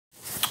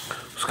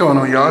What's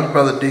going on, y'all? It's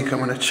Brother D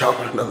coming at y'all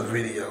with another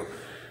video.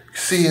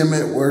 See him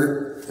at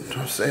work, you know what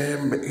I'm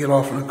saying? Get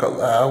off in a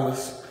couple of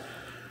hours.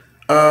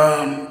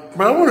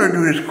 But I want to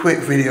do this quick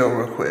video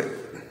real quick.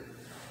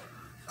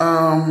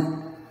 I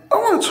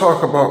want to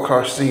talk about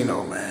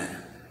Karceno,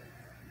 man.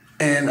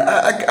 And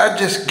I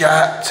just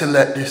got to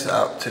let this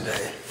out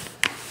today.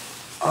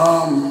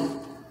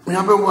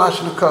 I've been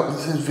watching a couple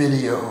of his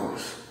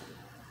videos.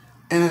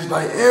 And it's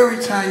like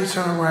every time you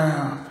turn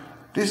around,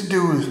 this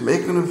dude is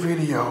making a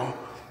video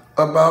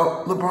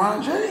about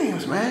LeBron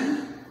James,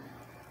 man.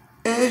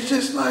 And it's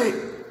just like,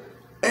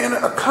 and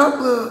a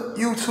couple of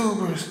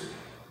YouTubers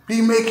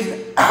be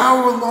making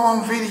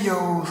hour-long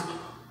videos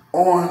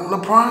on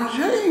LeBron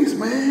James,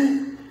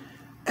 man.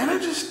 And I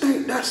just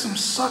think that's some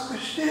sucker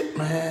shit,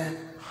 man.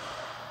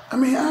 I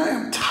mean, I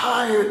am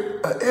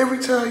tired of every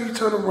time you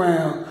turn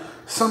around,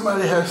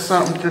 somebody has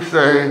something to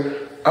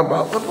say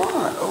about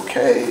LeBron,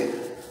 okay?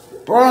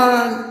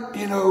 LeBron,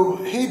 you know,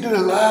 he did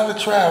a lot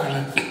of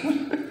traveling.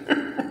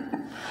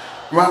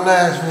 My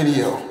last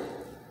video,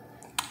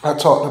 I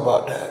talked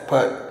about that.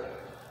 But,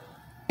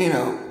 you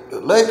know, the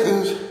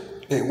Lakers,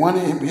 they won the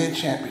NBA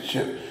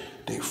championship.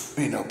 They,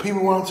 you know,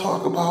 people want to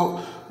talk about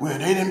where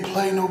they didn't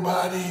play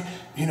nobody,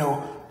 you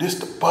know, this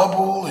the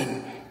bubble,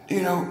 and,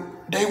 you know,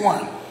 they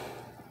won.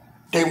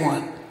 They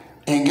won.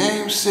 And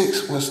Game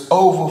 6 was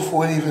over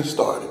before it even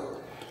started.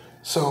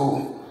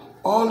 So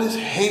all this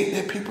hate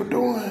that people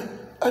doing,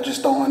 I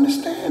just don't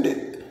understand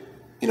it.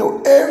 You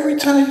know, every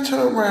time you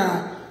turn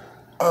around,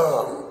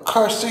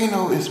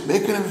 Karceno is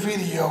making a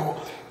video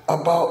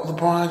about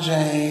LeBron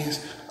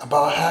James,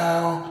 about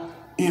how,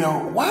 you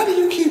know, why do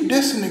you keep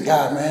dissing the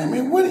guy, man? I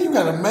mean, what, you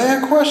got a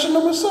man crushing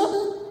him or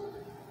something?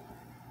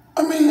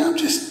 I mean, I'm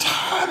just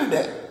tired of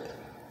that.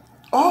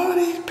 All of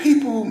these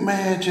people,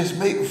 man, just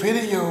make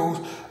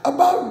videos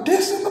about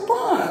dissing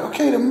LeBron.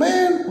 Okay, the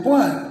man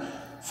won.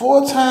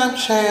 4-time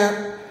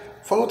champ,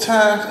 4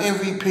 times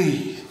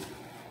MVP.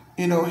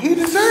 You know, he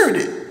deserved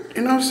it.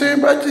 You know what I'm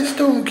saying? But I just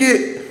don't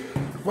get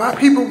why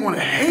people want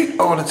to hate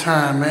all the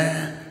time,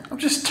 man. I'm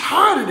just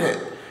tired of that.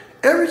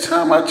 Every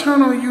time I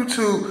turn on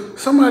YouTube,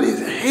 somebody's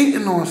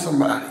hating on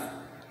somebody.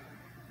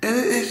 And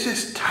it's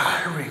just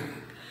tiring.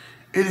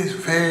 It is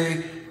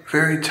very,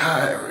 very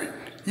tiring.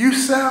 You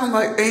sound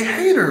like a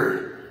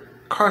hater,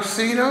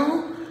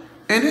 Karceno.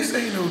 And this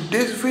ain't no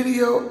diss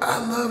video.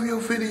 I love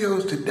your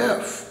videos to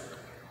death.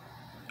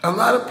 A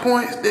lot of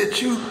points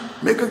that you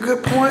make a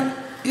good point.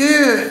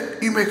 Yeah,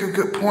 you make a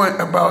good point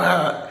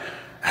about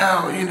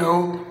how you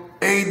know,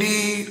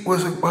 AD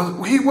was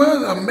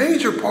a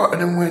major part of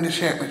them winning the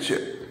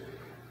championship.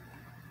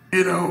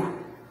 You know,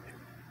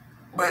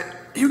 but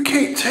you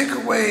can't take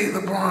away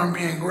LeBron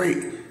being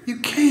great. You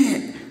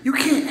can't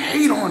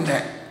hate on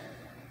that.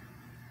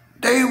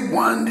 They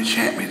won the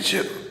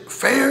championship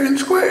fair and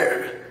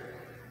square.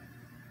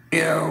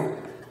 You know,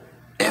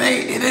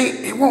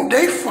 it won't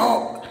their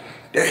fault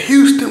that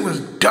Houston was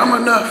dumb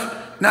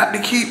enough not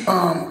to keep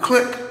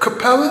Clint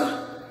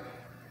Capella,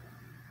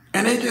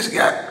 and they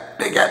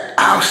got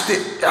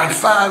ousted on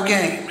 5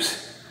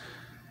 games.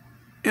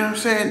 You know what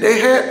I'm saying? They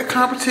had the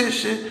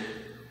competition.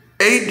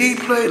 AD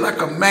played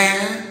like a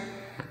man.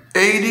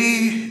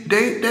 AD,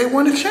 they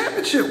won the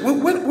championship.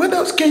 What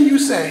else can you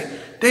say?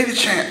 They the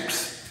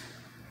champs.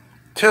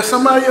 Tell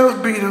somebody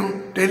else beat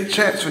them, they the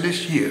champs for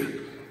this year.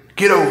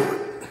 Get over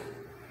it.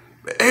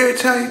 But every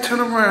time you turn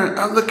around,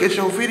 I look at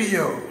your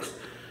videos,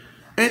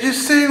 and it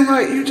just seems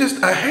like you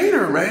just a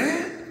hater,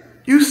 man.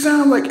 You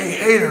sound like a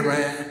hater,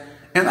 man.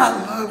 And I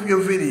love your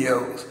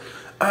videos.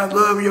 I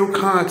love your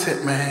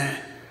content, man.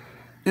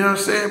 You know what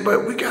I'm saying?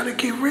 But we got to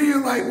get real.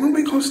 Like, when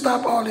we going to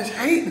stop all this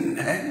hating,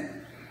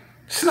 man?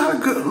 It's not a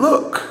good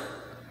look.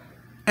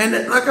 And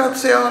like I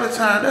say all the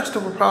time, that's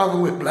the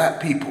problem with black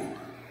people.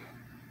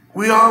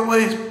 We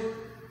always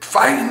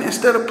fighting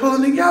instead of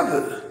pulling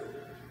together.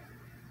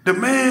 The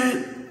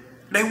man,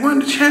 they won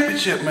the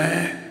championship,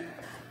 man.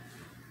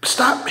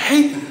 Stop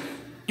hating.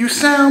 You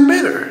sound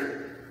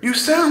bitter. You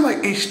sound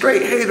like a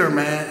straight hater,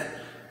 man.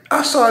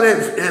 I saw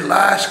that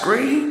live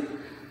screen.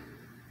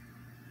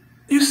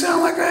 You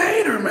sound like a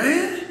hater,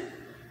 man.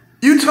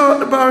 You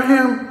talked about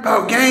him,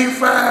 about Game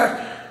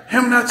 5,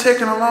 him not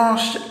taking a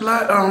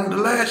the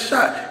last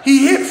shot.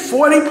 He hit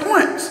 40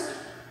 points.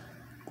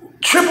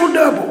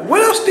 Triple-double.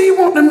 What else do you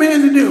want the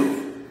man to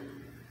do?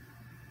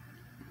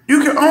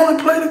 You can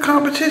only play the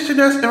competition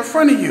that's in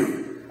front of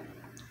you.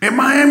 And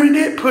Miami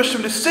did push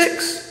him to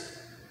 6.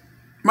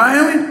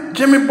 Miami,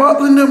 Jimmy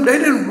Butler and them, they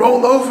didn't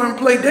roll over and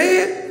play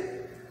dead.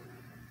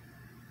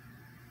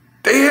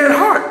 They had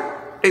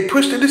heart. They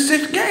pushed it to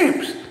 6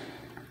 games.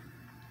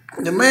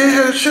 The man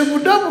had a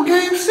triple-double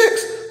Game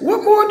 6.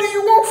 What more do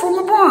you want from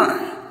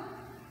LeBron?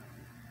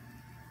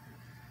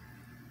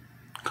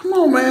 Come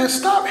on, man.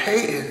 Stop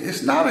hating.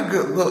 It's not a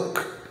good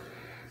look.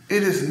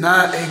 It is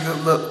not a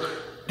good look.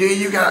 Then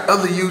you got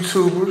other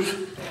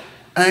YouTubers.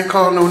 I ain't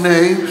calling no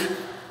names.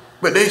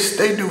 But they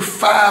do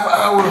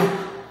 5-hour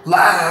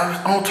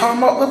lives on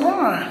talking about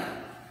LeBron.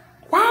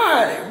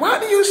 Why? Why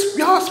do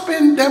y'all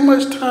spend that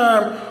much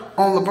time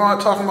on LeBron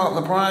talking about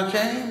LeBron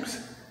James?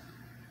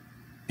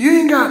 You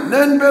ain't got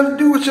nothing better to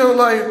do with your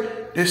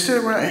life than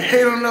sit around and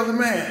hate on another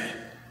man.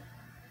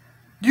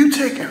 You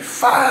taking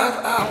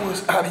 5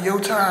 hours out of your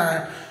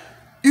time.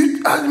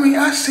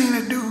 I seen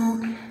a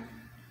dude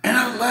and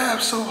I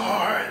laughed so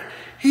hard.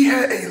 He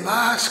had a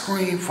live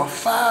stream for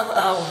 5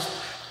 hours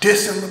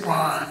dissing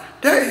LeBron.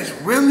 That is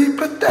really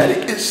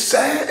pathetic. It's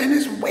sad and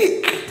it's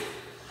weak.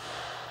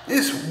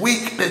 It's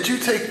weak that you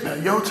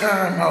taking your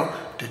time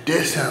out to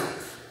diss him.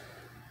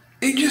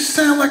 It just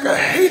sounds like a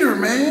hater,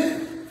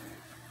 man.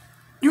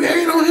 You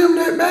hate on him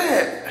that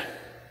bad.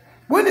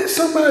 What did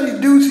somebody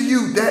do to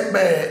you that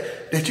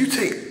bad that you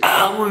take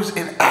hours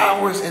and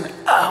hours and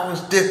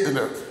hours dissing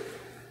him?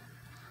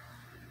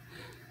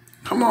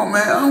 Come on,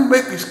 man. I don't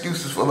make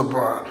excuses for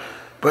LeBron.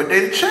 But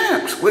they the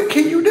champs. What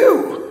can you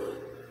do?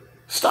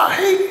 Stop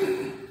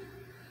hating.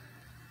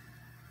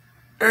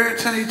 Every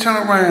time you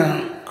turn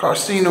around,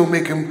 Karceno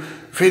making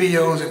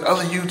videos and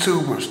other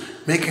YouTubers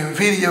making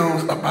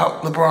videos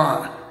about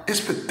LeBron.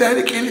 It's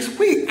pathetic and it's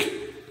weak.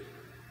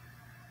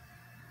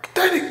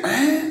 Pathetic,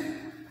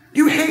 man.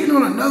 You hating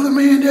on another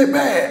man that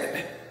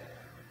bad?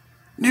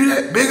 You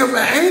that big of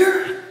a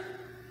hater?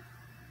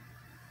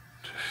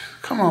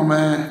 Come on,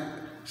 man.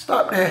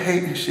 Stop that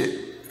hating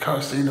shit,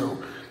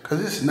 Karceno.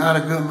 Because it's not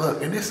a good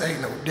look. And this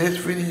ain't no diss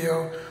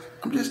video.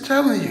 I'm just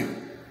telling you.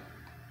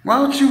 Why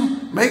don't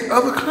you make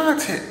other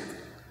content?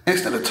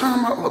 Instead of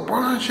talking about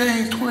LeBron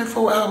James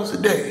 24 hours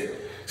a day,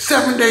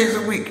 7 days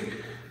a week.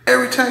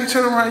 Every time you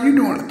turn around, you're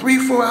doing a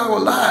 3-4 hour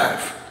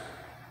live.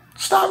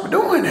 Stop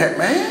doing that,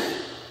 man.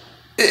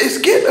 It's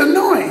getting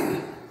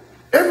annoying.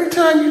 Every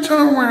time you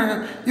turn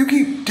around, you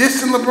keep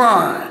dissing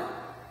LeBron.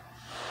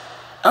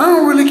 I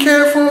don't really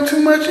care for him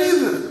too much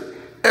either,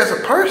 as a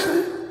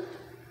person.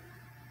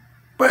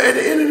 But at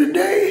the end of the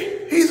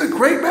day, he's a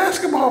great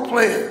basketball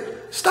player.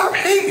 Stop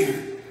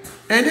hating.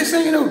 And this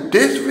ain't no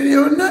diss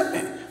video or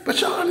nothing. But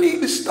y'all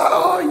need to stop,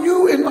 all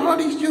you and all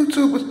these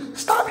YouTubers,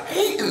 stop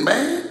hating,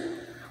 man.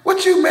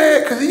 What you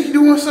mad because he's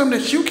doing something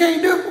that you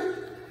can't do?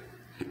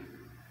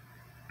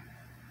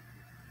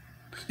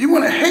 You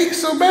want to hate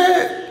so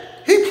bad?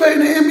 He played in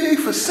the NBA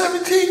for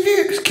 17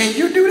 years. Can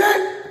you do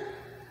that?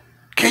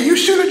 Can you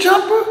shoot a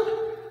jumper?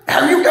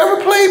 Have you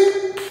ever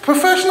played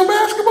professional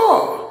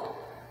basketball?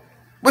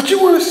 But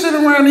you want to sit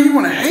around and you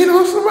want to hate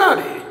on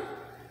somebody?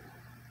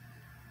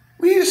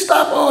 We need to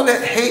stop all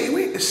that hate.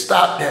 We need to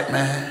stop that,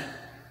 man.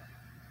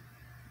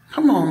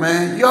 Come on,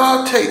 man.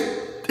 Y'all take,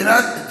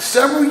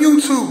 several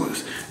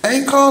YouTubers, I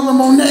ain't calling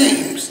them on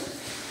names,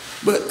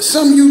 but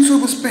some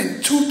YouTubers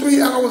spend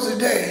 2-3 hours a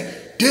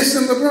day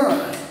dissing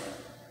LeBron.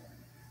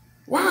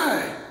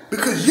 Why?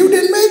 Because you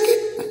didn't make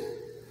it?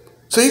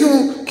 So you're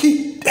going to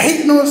keep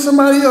hating on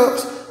somebody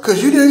else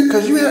because you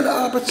had the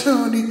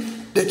opportunity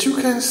that you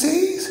couldn't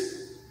seize?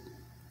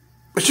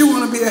 But you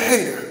want to be a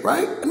hater,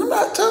 right? And I'm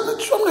not telling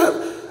the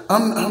truth.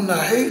 I'm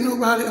not hating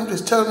nobody. I'm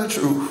just telling the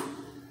truth.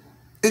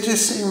 It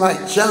just seemed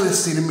like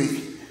jealousy to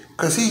me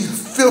because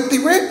he's filthy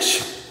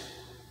rich,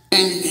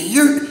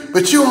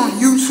 but you're on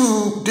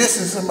YouTube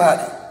dissing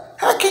somebody.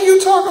 How can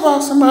you talk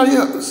about somebody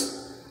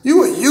else?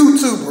 You a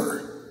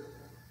YouTuber.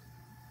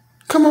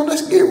 Come on,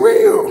 let's get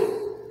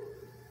real.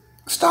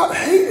 Stop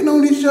hating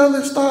on each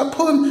other. Start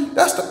pulling.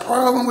 That's the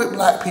problem with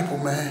black people,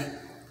 man.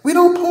 We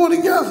don't pull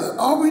together.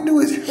 All we do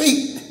is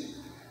hate.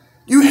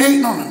 You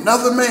hating on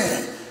another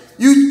man.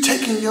 You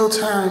taking your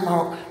time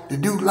out to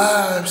do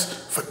lives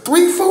for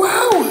 3-4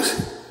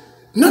 hours.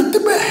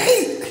 Nothing but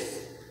hate.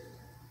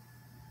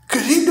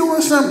 Because he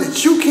doing something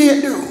that you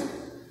can't do.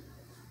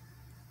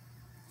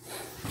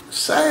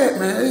 Sad,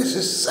 man. It's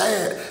just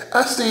sad.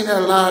 I seen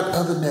that live the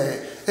other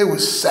day. It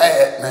was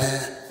sad,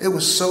 man. It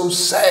was so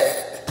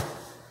sad.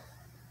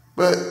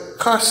 But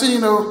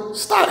Karceno,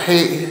 stop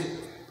hating.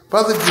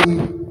 Brother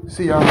G,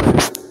 see y'all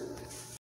later.